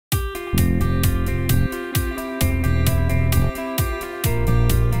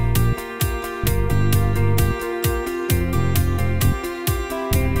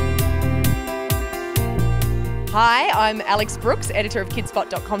Hi, I'm Alex Brooks, editor of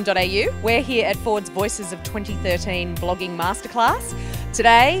kidspot.com.au. We're here at Ford's Voices of 2013 Blogging Masterclass.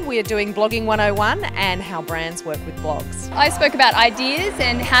 Today we are doing Blogging 101 and how brands work with blogs. I spoke about ideas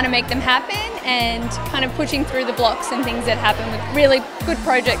and how to make them happen and kind of pushing through the blocks and things that happen with really good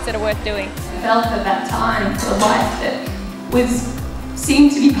projects that are worth doing. I felt at that time for a life that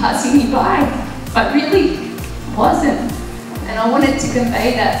seemed to be passing me by, but really wasn't. And I wanted to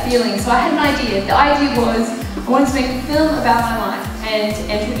convey that feeling, so I had an idea. The idea was I wanted to make a film about my life and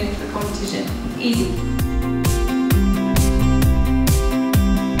enter it into the competition. Easy.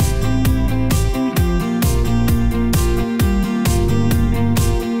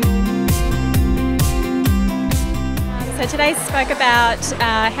 So today spoke about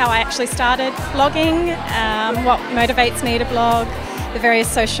how I actually started blogging, what motivates me to blog, the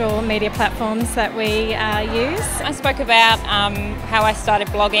various social media platforms that we use. I spoke about how I started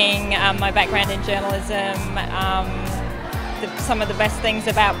blogging, my background in journalism, some of the best things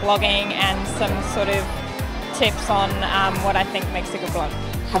about blogging and some sort of tips on what I think makes a good blog.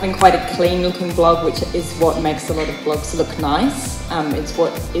 Having quite a clean looking blog, which is what makes a lot of blogs look nice. It's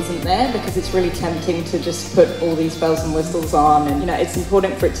what isn't there, because it's really tempting to just put all these bells and whistles on, and it's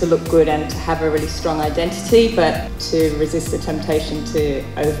important for it to look good and to have a really strong identity, but to resist the temptation to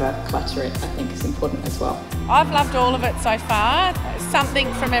over clutter it, I think, is important as well. I've loved all of it so far.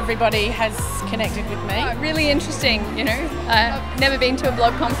 Something from everybody has connected with me. Really interesting, I've never been to a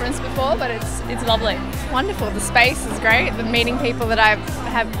blog conference before, but it's lovely. Wonderful. The space is great. The meeting people that I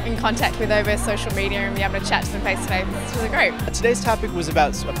have in contact with over social media and be able to chat to them face to face, it's really great. Today's topic was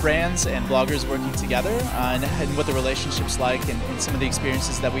about brands and bloggers working together and what the relationship's like and some of the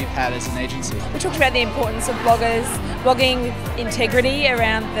experiences that we've had as an agency. We talked about the importance of blogging with integrity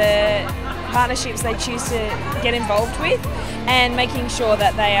around the partnerships they choose to get involved with, and making sure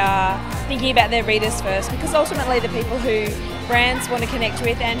that they are thinking about their readers first, because ultimately the people who brands want to connect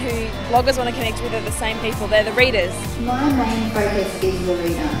with and who bloggers want to connect with are the same people, they're the readers. My main focus is the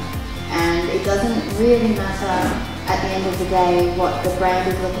reader, and it doesn't really matter at the end of the day what the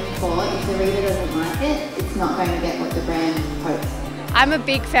brand is looking for. If the reader doesn't like it, it's not going to get what the brand hopes. I'm a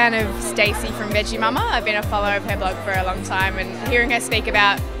big fan of Stacey from Veggie Mama. I've been a follower of her blog for a long time, and hearing her speak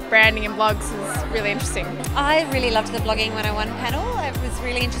about branding and blogs is really interesting. I really loved the Blogging 101 panel. It was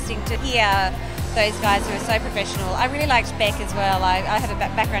really interesting to hear those guys who are so professional. I really liked Beck as well. I have a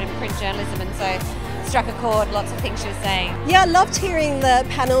background in print journalism, and so struck a chord, lots of things she was saying. Yeah, I loved hearing the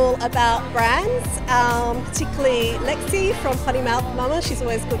panel about brands, particularly Lexi from Funny Mouth Mama. She's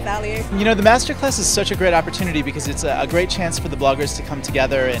always good value. The Masterclass is such a great opportunity because it's a great chance for the bloggers to come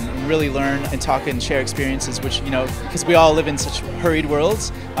together and really learn and talk and share experiences, which, because we all live in such hurried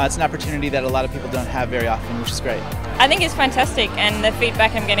worlds, it's an opportunity that a lot of people don't have very often, which is great. I think it's fantastic, and the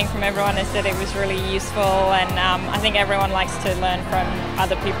feedback I'm getting from everyone is that it was really useful, and I think everyone likes to learn from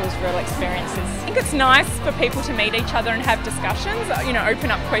other people's real experiences. I think it's nice for people to meet each other and have discussions,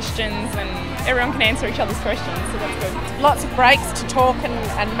 open up questions, and everyone can answer each other's questions, so that's good. Lots of breaks to talk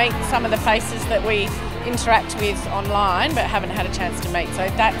and meet some of the faces that we interact with online but haven't had a chance to meet, so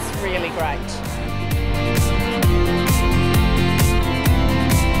that's really great.